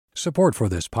Support for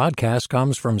this podcast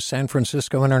comes from San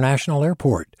Francisco International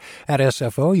Airport. At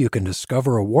SFO, you can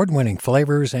discover award-winning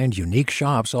flavors and unique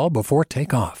shops all before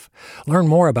takeoff. Learn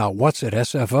more about what's at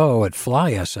SFO at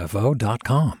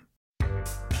flysfo.com.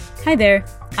 Hi there,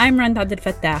 I'm Rand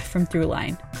Abdelfattah from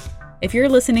Throughline. If you're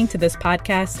listening to this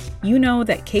podcast, you know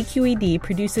that KQED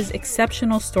produces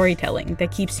exceptional storytelling that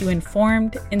keeps you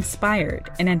informed, inspired,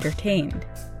 and entertained.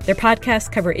 Their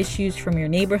podcasts cover issues from your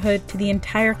neighborhood to the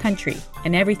entire country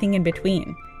and everything in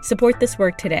between. Support this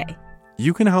work today.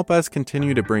 You can help us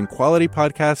continue to bring quality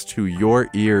podcasts to your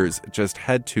ears. Just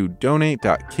head to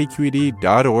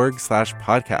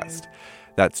donate.kqed.org/podcast.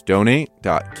 That's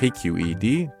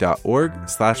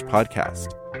donate.kqed.org/podcast.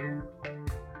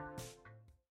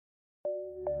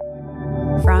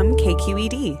 From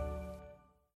KQED.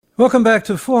 Welcome back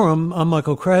to Forum. I'm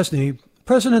Michael Krasny.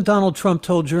 President Donald Trump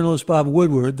told journalist Bob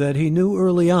Woodward that he knew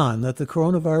early on that the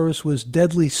coronavirus was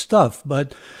deadly stuff,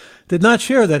 but did not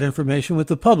share that information with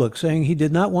the public, saying he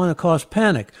did not want to cause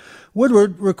panic.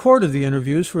 Woodward recorded the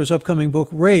interviews for his upcoming book,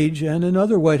 Rage, and in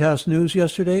other White House news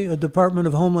yesterday, a Department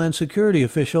of Homeland Security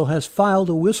official has filed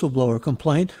a whistleblower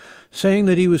complaint saying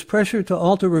that he was pressured to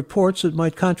alter reports that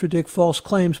might contradict false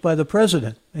claims by the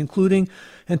president, including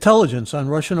intelligence on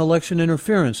Russian election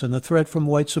interference and the threat from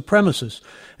white supremacists.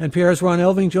 NPR's Ron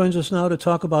Elving joins us now to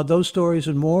talk about those stories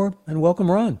and more. And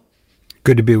welcome, Ron.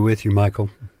 Good to be with you, Michael.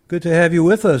 Good to have you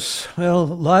with us. Well, a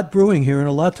lot brewing here and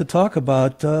a lot to talk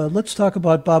about. Let's talk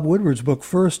about Bob Woodward's book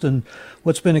first and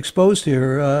what's been exposed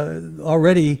here.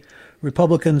 Already,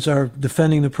 Republicans are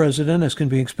defending the president, as can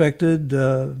be expected.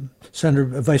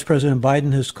 Vice President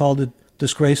Biden has called it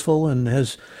disgraceful and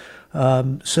has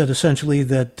said essentially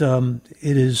that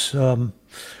it is, I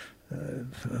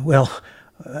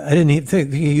didn't even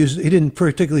think he didn't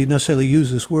particularly necessarily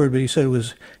use this word, but he said it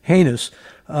was heinous.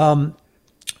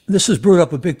 This has brewed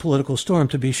up a big political storm,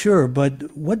 to be sure,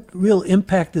 but what real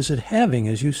impact is it having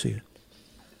as you see it?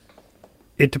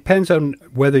 It depends on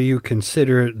whether you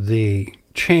consider the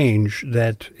change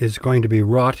that is going to be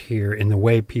wrought here in the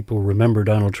way people remember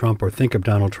Donald Trump or think of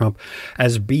Donald Trump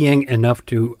as being enough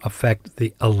to affect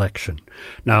the election.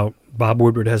 Now, Bob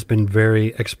Woodward has been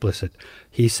very explicit.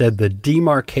 He said the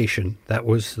demarcation, that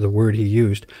was the word he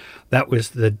used, that was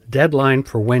the deadline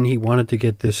for when he wanted to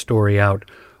get this story out,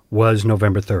 was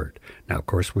November 3rd. Now, of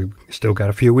course, we've still got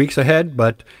a few weeks ahead,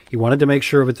 but he wanted to make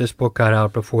sure that this book got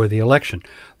out before the election.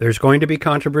 There's going to be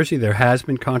controversy. There has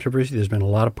been controversy. There's been a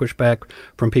lot of pushback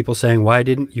from people saying, why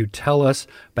didn't you tell us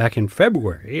back in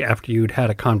February, after you'd had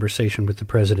a conversation with the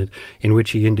president in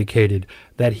which he indicated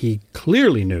that he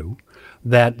clearly knew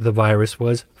that the virus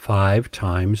was 5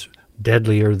 times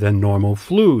deadlier than normal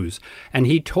flus. And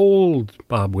he told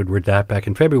Bob Woodward that back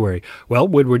in February. Well,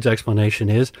 Woodward's explanation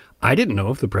is, I didn't know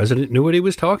if the president knew what he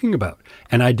was talking about,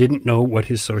 and I didn't know what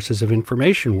his sources of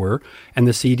information were, and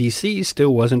the CDC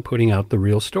still wasn't putting out the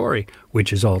real story,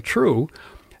 which is all true.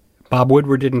 Bob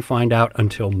Woodward didn't find out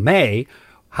until May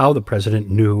how the president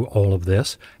knew all of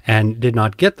this and did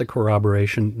not get the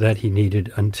corroboration that he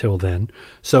needed until then.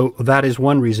 So that is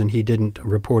one reason he didn't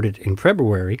report it in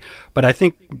February. But I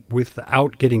think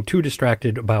without getting too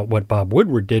distracted about what Bob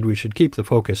Woodward did, we should keep the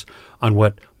focus on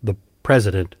what the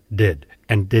president did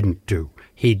and didn't do.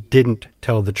 He didn't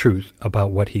tell the truth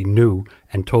about what he knew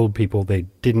and told people they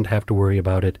didn't have to worry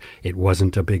about it. It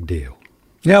wasn't a big deal.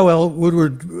 Yeah, well,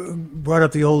 Woodward brought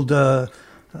up the old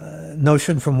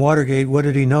notion from Watergate, what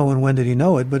did he know and when did he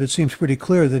know it? But it seems pretty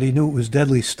clear that he knew it was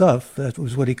deadly stuff. That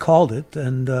was what he called it,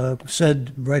 and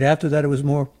said right after that it was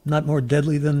not more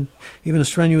deadly than even a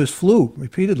strenuous flu,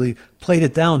 repeatedly played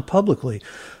it down publicly.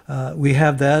 We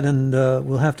have that, and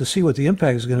we'll have to see what the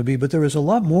impact is going to be. But there is a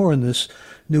lot more in this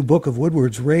new book of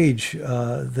Woodward's Rage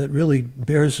that really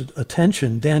bears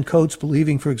attention. Dan Coates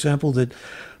believing, for example, that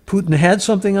Putin had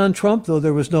something on Trump, though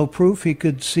there was no proof. He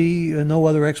could see no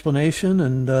other explanation.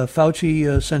 And Fauci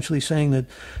essentially saying that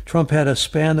Trump had a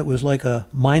span that was like a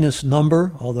minus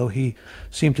number, although he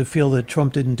seemed to feel that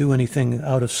Trump didn't do anything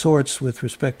out of sorts with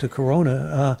respect to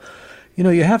corona.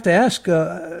 You have to ask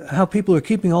how people are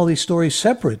keeping all these stories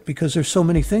separate, because there's so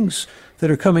many things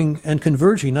that are coming and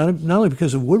converging, not only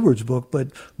because of Woodward's book, but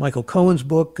Michael Cohen's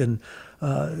book and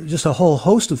just a whole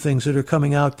host of things that are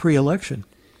coming out pre-election.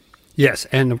 Yes,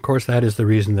 and of course that is the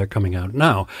reason they're coming out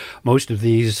now. Most of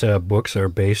these books are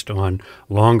based on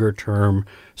longer-term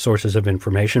sources of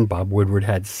information. Bob Woodward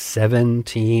had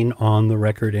 17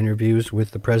 on-the-record interviews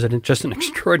with the president, just an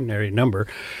extraordinary number.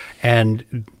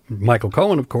 And Michael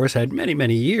Cohen, of course, had many,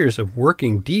 many years of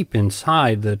working deep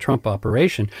inside the Trump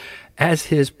operation. as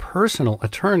his personal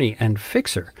attorney and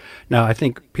fixer. Now, I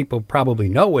think people probably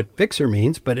know what fixer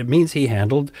means, but it means he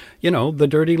handled, the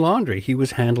dirty laundry. He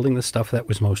was handling the stuff that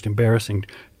was most embarrassing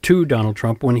to Donald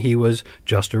Trump when he was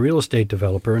just a real estate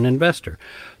developer and investor.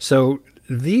 So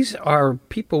these are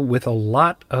people with a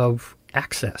lot of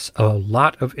access, a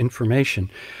lot of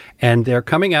information, and they're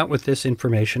coming out with this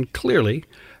information clearly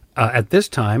at this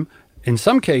time, in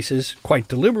some cases, quite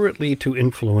deliberately to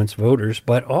influence voters,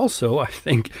 but also, I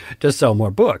think, to sell more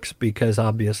books, because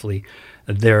obviously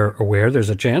they're aware there's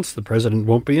a chance the president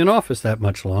won't be in office that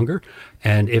much longer.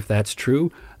 And if that's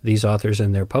true, these authors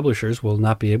and their publishers will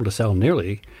not be able to sell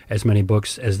nearly as many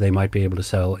books as they might be able to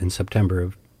sell in September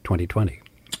of 2020.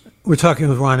 We're talking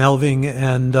with Ron Elving,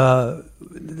 and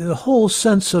the whole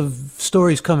sense of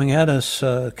stories coming at us,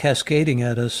 cascading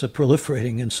at us,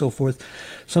 proliferating and so forth,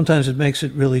 sometimes it makes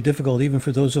it really difficult, even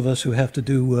for those of us who have to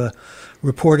do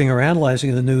reporting or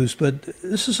analyzing the news. But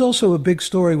this is also a big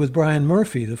story with Brian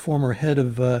Murphy, the former head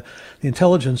of the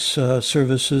intelligence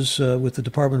services with the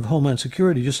Department of Homeland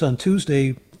Security, just on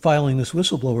Tuesday filing this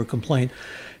whistleblower complaint.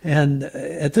 And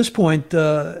at this point,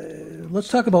 let's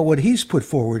talk about what he's put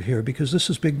forward here, because this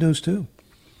is big news too.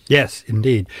 Yes,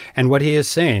 indeed. And what he is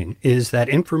saying is that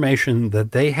information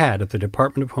that they had at the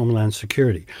Department of Homeland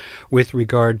Security with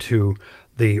regard to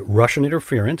the Russian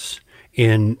interference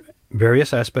in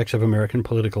various aspects of American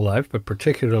political life, but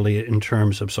particularly in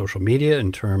terms of social media,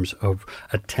 in terms of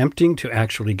attempting to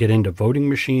actually get into voting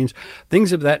machines,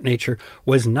 things of that nature,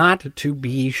 was not to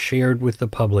be shared with the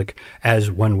public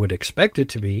as one would expect it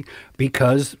to be,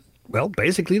 because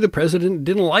basically the president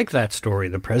didn't like that story.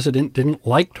 The president didn't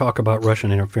like talk about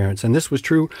Russian interference. And this was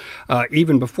true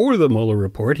even before the Mueller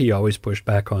report. He always pushed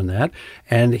back on that.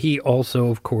 And he also,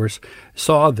 of course,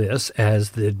 saw this as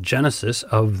the genesis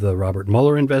of the Robert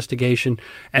Mueller investigation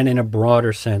and, in a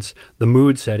broader sense, the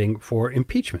mood setting for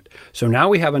impeachment. So now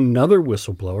we have another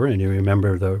whistleblower. And you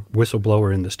remember the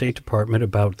whistleblower in the State Department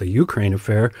about the Ukraine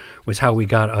affair was how we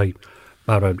got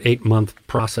about an 8-month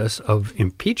process of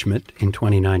impeachment in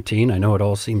 2019. I know it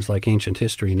all seems like ancient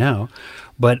history now,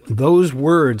 but those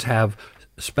words have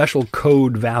special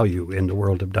code value in the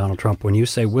world of Donald Trump. When you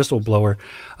say whistleblower,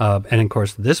 and of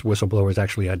course this whistleblower is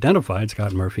actually identified,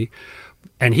 Scott Murphy,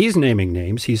 and he's naming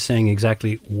names. He's saying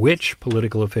exactly which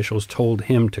political officials told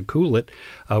him to cool it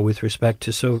with respect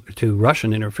to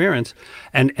Russian interference.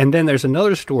 And then there's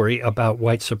another story about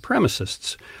white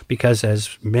supremacists, because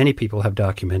as many people have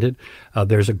documented,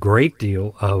 there's a great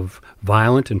deal of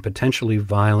violent and potentially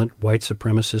violent white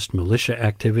supremacist militia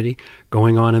activity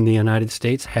going on in the United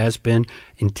States, has been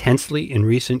intensely in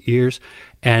recent years.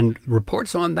 And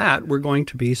reports on that were going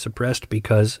to be suppressed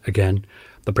because, again,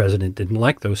 the president didn't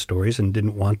like those stories and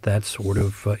didn't want that sort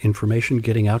of information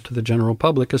getting out to the general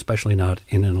public, especially not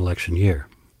in an election year.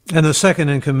 And the second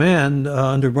in command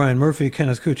under Brian Murphy,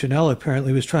 Kenneth Kuchinella,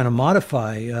 apparently was trying to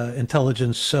modify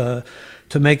intelligence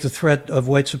to make the threat of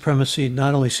white supremacy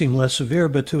not only seem less severe,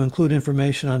 but to include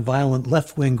information on violent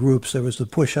left-wing groups. There was the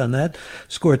push on that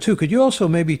score, too. Could you also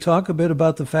maybe talk a bit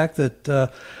about the fact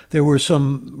that there were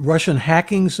some Russian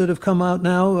hackings that have come out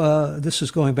now? This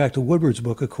is going back to Woodward's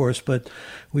book, of course, but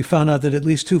we found out that at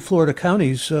least 2 Florida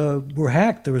counties were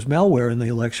hacked. There was malware in the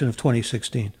election of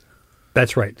 2016.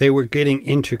 That's right. They were getting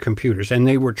into computers, and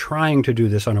they were trying to do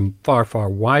this on a far, far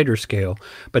wider scale,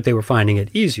 but they were finding it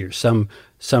easier. Some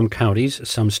counties,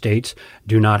 some states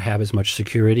do not have as much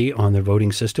security on their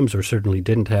voting systems, or certainly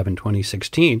didn't have in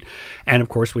 2016. And of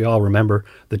course, we all remember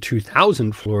the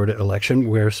 2000 Florida election,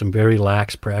 where some very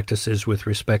lax practices with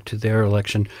respect to their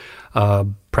election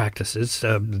practices,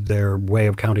 their way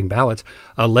of counting ballots,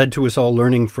 led to us all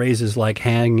learning phrases like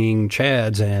hanging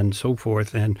chads and so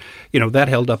forth. And, that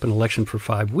held up an election for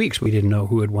 5 weeks. We didn't know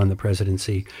who had won the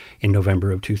presidency in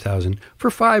November of 2000 for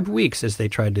 5 weeks as they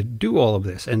tried to do all of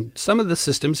this. And some of the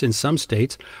systems in some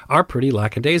states are pretty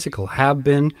lackadaisical, have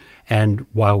been. And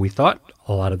while we thought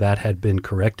a lot of that had been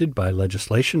corrected by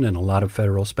legislation and a lot of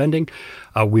federal spending,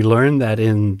 we learned that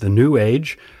in the new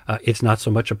age, it's not so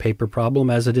much a paper problem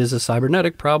as it is a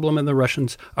cybernetic problem, and the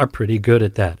Russians are pretty good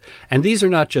at that. And these are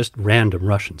not just random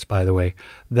Russians, by the way.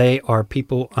 They are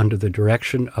people under the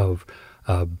direction of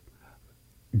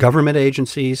government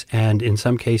agencies and, in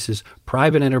some cases,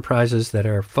 private enterprises that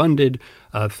are funded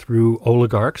through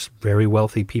oligarchs, very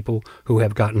wealthy people who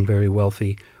have gotten very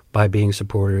wealthy by being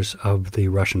supporters of the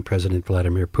Russian President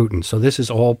Vladimir Putin. So this is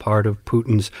all part of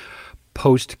Putin's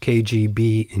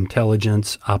post-KGB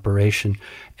intelligence operation,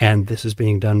 and this is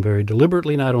being done very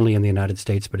deliberately, not only in the United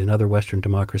States, but in other Western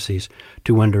democracies,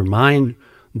 to undermine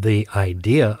the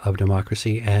idea of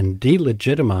democracy and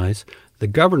delegitimize the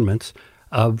governments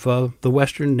of the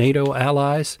Western NATO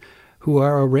allies, who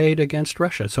are arrayed against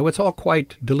Russia. So it's all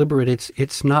quite deliberate.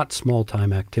 It's not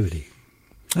small-time activity.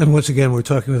 And once again, we're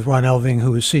talking with Ron Elving,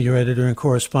 who is senior editor and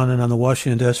correspondent on the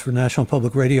Washington desk for National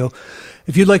Public Radio.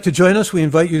 If you'd like to join us, we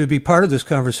invite you to be part of this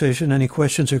conversation. Any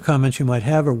questions or comments you might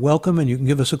have are welcome, and you can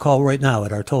give us a call right now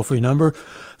at our toll-free number.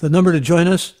 The number to join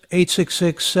us,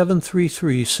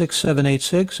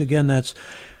 866-733-6786. Again, that's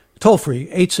toll-free,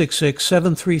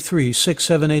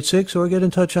 866-733-6786, or get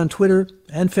in touch on Twitter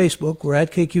and Facebook. We're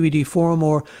at KQED Forum,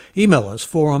 or email us,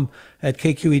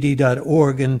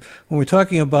 forum@kqed.org. And when we're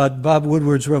talking about Bob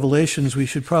Woodward's revelations, we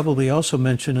should probably also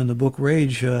mention in the book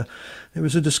Rage, there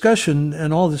was a discussion,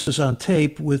 and all this is on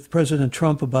tape, with President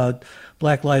Trump about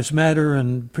Black Lives Matter,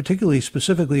 and particularly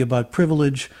specifically about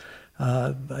privilege.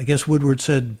 I guess Woodward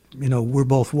said, we're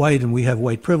both white and we have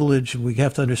white privilege, and we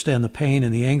have to understand the pain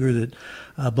and the anger that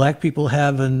black people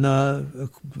have. And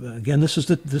again, this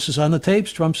is on the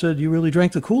tapes. Trump said, "You really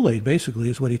drank the Kool-Aid,"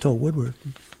 basically, is what he told Woodward.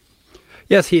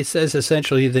 Yes, he says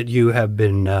essentially that you have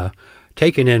been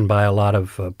taken in by a lot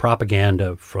of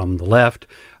propaganda from the left.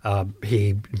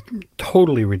 He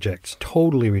totally rejects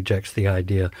the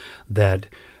idea that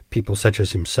people such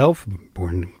as himself,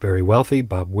 born very wealthy,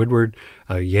 Bob Woodward,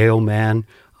 a Yale man,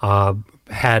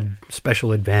 had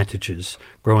special advantages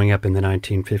growing up in the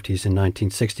 1950s and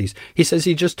 1960s. He says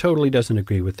he just totally doesn't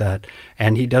agree with that,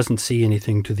 and he doesn't see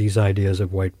anything to these ideas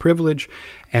of white privilege,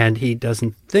 and he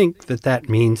doesn't think that that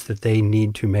means that they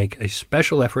need to make a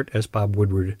special effort, as Bob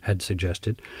Woodward had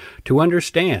suggested, to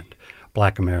understand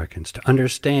Black Americans, to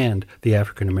understand the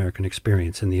African-American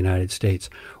experience in the United States,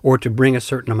 or to bring a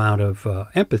certain amount of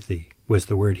empathy, was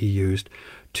the word he used,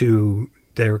 to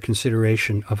their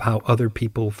consideration of how other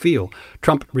people feel.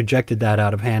 Trump rejected that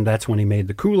out of hand. That's when he made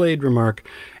the Kool-Aid remark,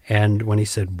 and when he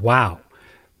said, "Wow,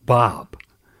 Bob,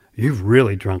 you've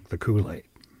really drunk the Kool-Aid."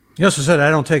 He also said, "I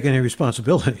don't take any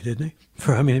responsibility," didn't he?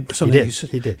 Something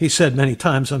he did. He said many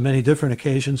times on many different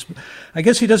occasions. I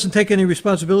guess he doesn't take any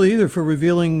responsibility either for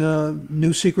revealing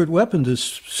new secret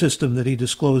weapons system that he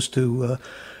disclosed to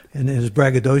in his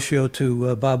braggadocio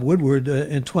to Bob Woodward.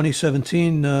 In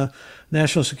 2017,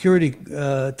 National Security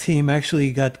Team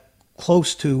actually got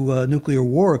close to nuclear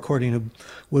war, according to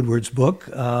Woodward's book.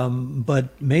 But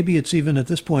maybe it's even at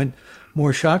this point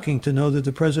more shocking to know that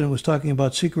the president was talking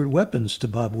about secret weapons to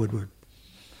Bob Woodward.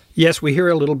 Yes, we hear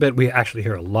a little bit. We actually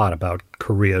hear a lot about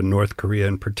Korea, North Korea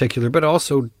in particular, but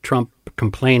also Trump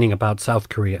complaining about South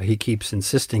Korea. He keeps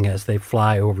insisting as they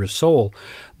fly over Seoul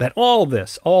that all of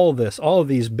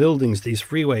these buildings, these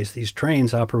freeways, these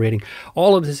trains operating,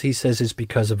 all of this, he says, is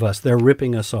because of us. They're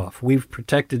ripping us off. We've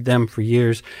protected them for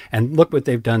years, and look what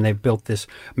they've done. They've built this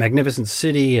magnificent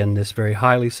city and this very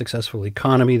highly successful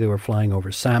economy. They were flying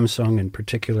over Samsung in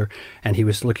particular, and he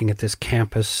was looking at this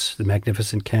campus, the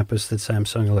magnificent campus that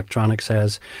Samsung Electronics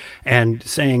has, and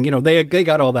saying, they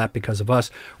got all that because of us.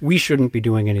 We shouldn't be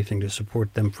doing anything to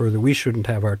support them further. We shouldn't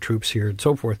have our troops here, and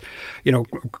so forth.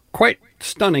 Quite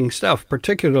stunning stuff,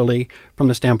 particularly from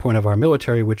the standpoint of our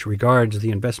military, which regards the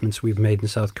investments we've made in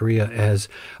South Korea as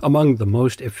among the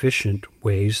most efficient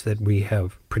ways that we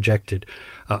have projected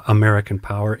American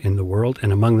power in the world,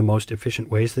 and among the most efficient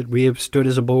ways that we have stood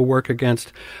as a bulwark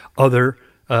against other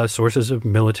sources of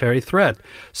military threat.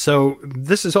 So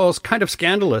this is all kind of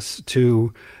scandalous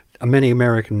to many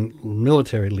American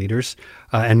military leaders,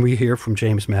 and we hear from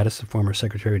James Mattis, the former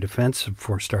Secretary of Defense, a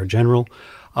four-star general,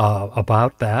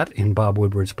 about that in Bob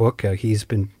Woodward's book. He's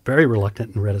been very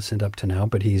reluctant and reticent up to now,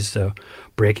 but he's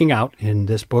breaking out in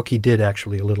this book. He did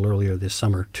actually a little earlier this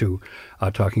summer, too,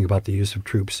 talking about the use of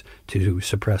troops to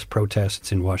suppress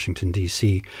protests in Washington,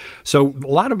 D.C. So a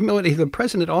lot of military. The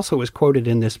president also is quoted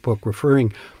in this book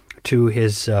referring to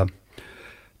his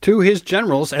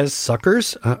generals as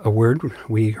suckers, a word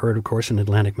we heard, of course, in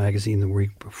Atlantic Magazine the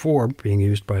week before being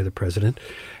used by the president.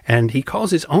 And he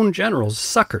calls his own generals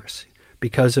suckers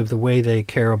because of the way they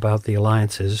care about the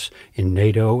alliances in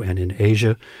NATO and in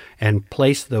Asia, and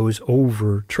place those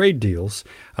over trade deals,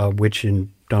 which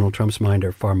in Donald Trump's mind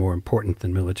are far more important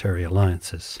than military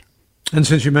alliances. And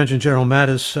since you mentioned General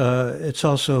Mattis, it's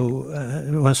also,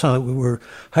 it's not that we were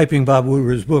hyping Bob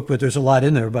Woodward's book, but there's a lot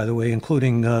in there, by the way,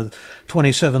 including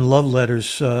 27 love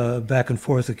letters back and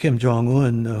forth to Kim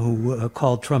Jong-un, who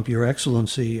called Trump Your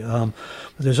Excellency. But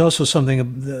there's also something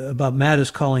about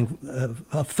Mattis calling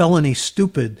a felony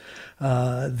stupid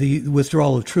the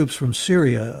withdrawal of troops from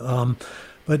Syria.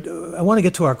 But I want to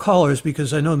get to our callers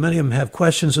because I know many of them have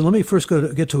questions. And let me first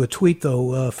get to a tweet,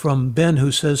 though, from Ben,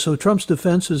 who says, so Trump's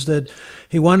defense is that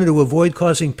he wanted to avoid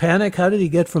causing panic. How did he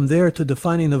get from there to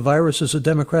defining the virus as a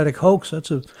Democratic hoax? That's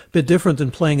a bit different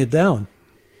than playing it down.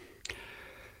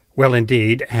 Well,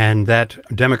 indeed. And that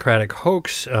Democratic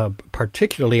hoax,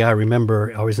 particularly, I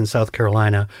remember I was in South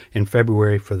Carolina in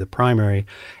February for the primary.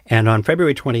 And on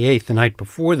February 28th, the night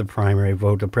before the primary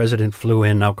vote, the president flew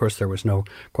in. Now, of course, there was no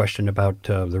question about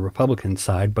the Republican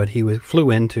side, but he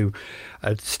flew in to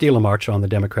steal a march on the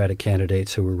Democratic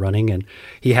candidates who were running. And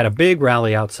he had a big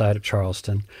rally outside of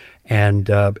Charleston. And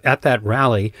at that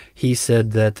rally, he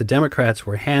said that the Democrats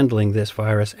were handling this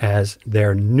virus as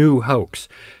their new hoax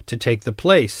to take the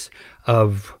place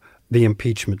of the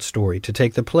impeachment story, to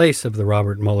take the place of the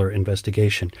Robert Mueller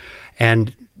investigation.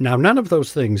 And now none of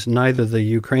those things, neither the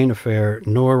Ukraine affair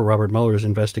nor Robert Mueller's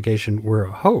investigation, were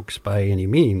a hoax by any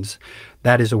means.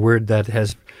 That is a word that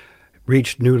has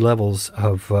reached new levels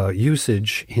of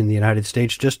usage in the United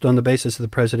States just on the basis of the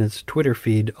president's Twitter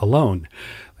feed alone.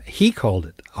 He called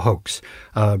it a hoax.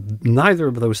 Neither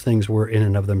of those things were in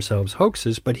and of themselves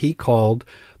hoaxes, but he called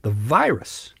the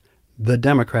virus the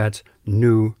Democrats'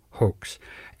 new hoax.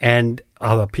 And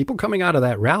people coming out of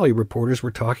that rally, reporters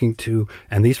were talking to,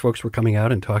 and these folks were coming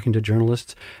out and talking to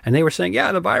journalists, and they were saying,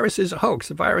 yeah, the virus is a hoax.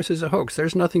 The virus is a hoax.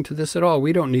 There's nothing to this at all.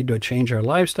 We don't need to change our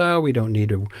lifestyle. We don't need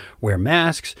to wear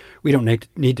masks. We don't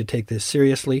need to take this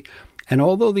seriously. And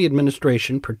although the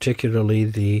administration, particularly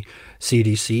the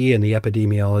CDC and the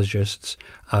epidemiologists,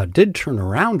 did turn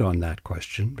around on that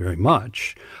question very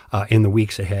much in the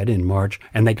weeks ahead in March,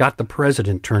 and they got the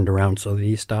president turned around so that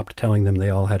he stopped telling them they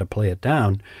all had to play it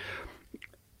down,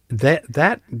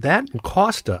 that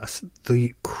cost us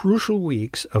the crucial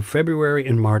weeks of February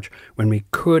and March when we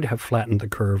could have flattened the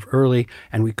curve early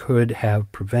and we could have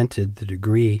prevented the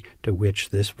degree to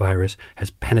which this virus has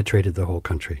penetrated the whole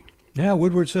country. Yeah,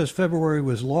 Woodward says February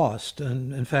was lost.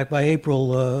 And in fact, by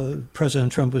April,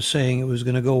 President Trump was saying it was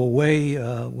going to go away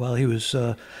while he was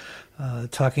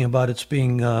talking about its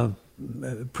being,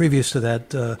 previous to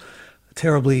that,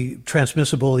 terribly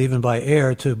transmissible even by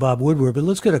air to Bob Woodward. But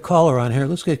let's get a caller on here.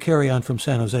 Let's get Carrie on from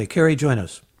San Jose. Carrie, join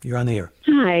us. You're on the air.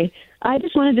 Hi. I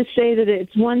just wanted to say that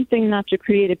it's one thing not to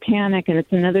create a panic, and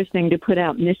it's another thing to put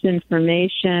out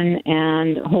misinformation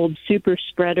and hold super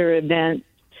spreader events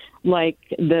like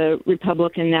the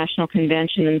Republican National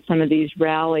Convention and some of these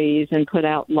rallies and put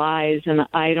out lies. And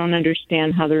I don't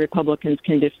understand how the Republicans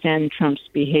can defend Trump's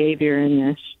behavior in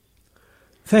this.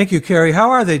 Thank you, Carrie.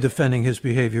 How are they defending his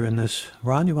behavior in this?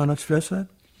 Ron, you want to stress that?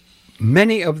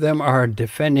 Many of them are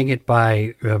defending it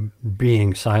by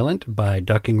being silent, by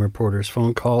ducking reporters'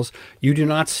 phone calls. You do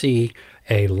not see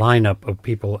a lineup of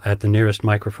people at the nearest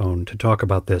microphone to talk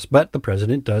about this. But the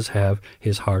president does have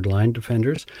his hardline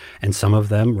defenders, and some of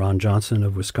them, Ron Johnson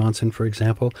of Wisconsin, for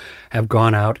example, have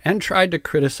gone out and tried to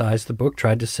criticize the book,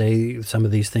 tried to say some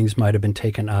of these things might have been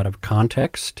taken out of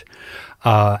context.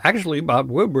 Actually,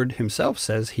 Bob Woodward himself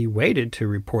says he waited to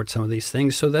report some of these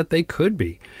things so that they could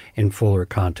be in fuller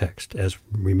context. As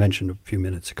we mentioned a few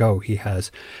minutes ago, he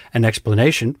has an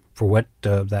explanation for what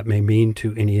that may mean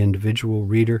to any individual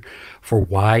reader, for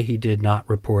why he did not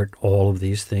report all of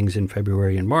these things in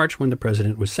February and March when the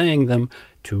president was saying them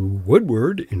to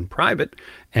Woodward in private,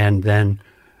 and then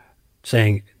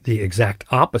saying the exact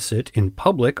opposite in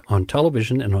public on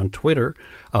television and on Twitter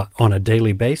on a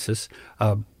daily basis.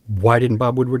 Why didn't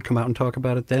Bob Woodward come out and talk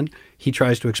about it then? He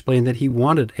tries to explain that he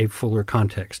wanted a fuller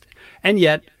context. And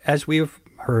yet, as we have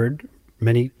heard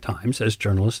many times as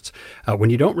journalists, when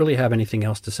you don't really have anything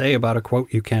else to say about a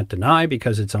quote you can't deny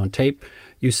because it's on tape,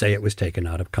 you say it was taken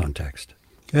out of context.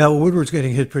 Yeah, well, Woodward's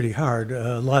getting hit pretty hard.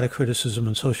 A lot of criticism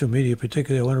on social media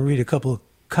particularly. I want to read a couple of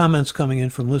comments coming in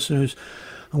from listeners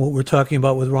on what we're talking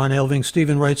about with Ron Elving.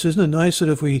 Stephen writes, isn't it nice that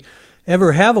if we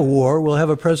ever have a war, we'll have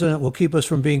a president who will keep us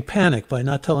from being panicked by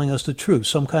not telling us the truth.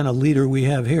 Some kind of leader we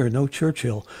have here, no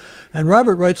Churchill. And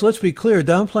Robert writes, let's be clear,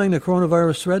 downplaying the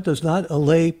coronavirus threat does not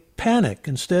allay panic.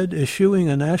 Instead, eschewing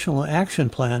a national action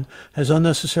plan has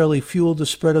unnecessarily fueled the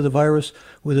spread of the virus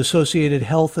with associated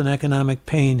health and economic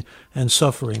pain and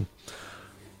suffering.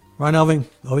 Ron Elving,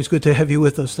 always good to have you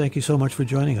with us. Thank you so much for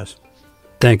joining us.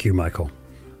 Thank you, Michael.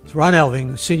 It's Ron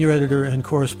Elving, senior editor and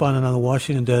correspondent on the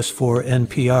Washington desk for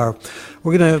NPR.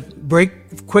 We're going to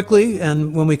break quickly,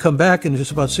 and when we come back in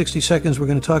just about 60 seconds, we're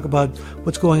going to talk about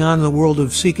what's going on in the world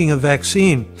of seeking a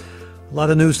vaccine. A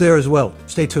lot of news there as well.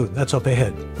 Stay tuned. That's up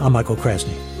ahead. I'm Michael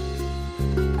Krasny.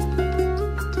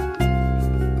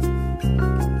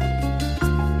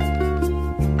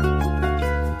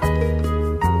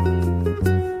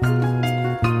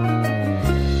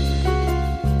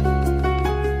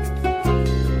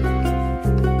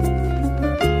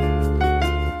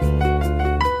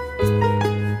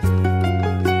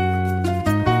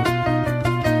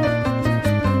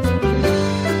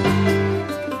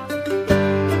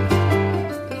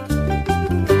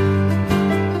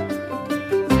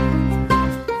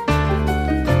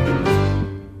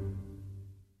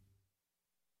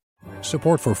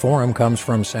 Support for Forum comes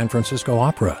from San Francisco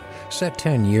Opera. Set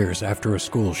 10 years after a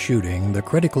school shooting, the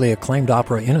critically acclaimed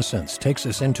opera Innocence takes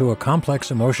us into a complex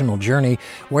emotional journey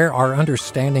where our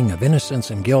understanding of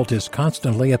innocence and guilt is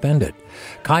constantly upended.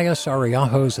 Kaya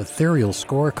Sariaho's ethereal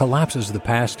score collapses the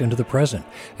past into the present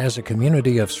as a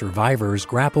community of survivors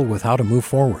grapple with how to move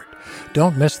forward.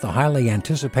 Don't miss the highly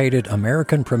anticipated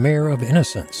American premiere of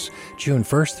Innocence, June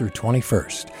 1st through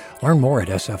 21st. Learn more at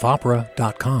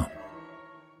sfopera.com.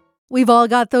 We've all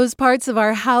got those parts of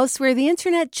our house where the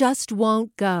internet just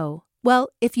won't go. Well,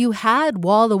 if you had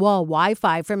wall-to-wall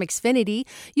Wi-Fi from Xfinity,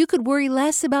 you could worry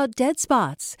less about dead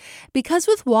spots. Because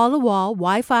with wall-to-wall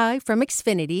Wi-Fi from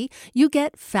Xfinity, you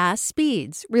get fast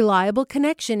speeds, reliable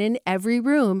connection in every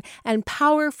room, and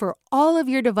power for all of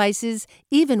your devices,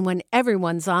 even when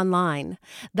everyone's online.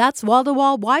 That's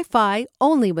wall-to-wall Wi-Fi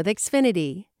only with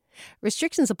Xfinity.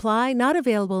 Restrictions apply, not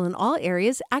available in all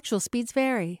areas. Actual speeds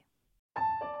vary.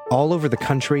 All over the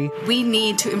country, we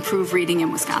need to improve reading in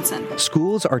Wisconsin.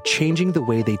 Schools are changing the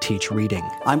way they teach reading.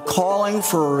 I'm calling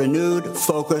for a renewed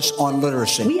focus on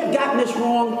literacy. We have gotten this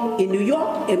wrong in New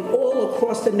York and all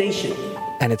across the nation.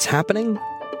 And it's happening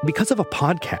because of a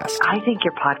podcast. I think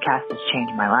your podcast has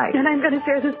changed my life. And I'm going to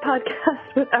share this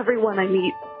podcast with everyone I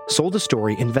meet. Sold a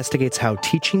Story investigates how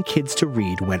teaching kids to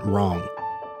read went wrong.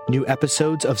 New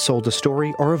episodes of Sold a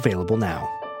Story are available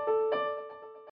now.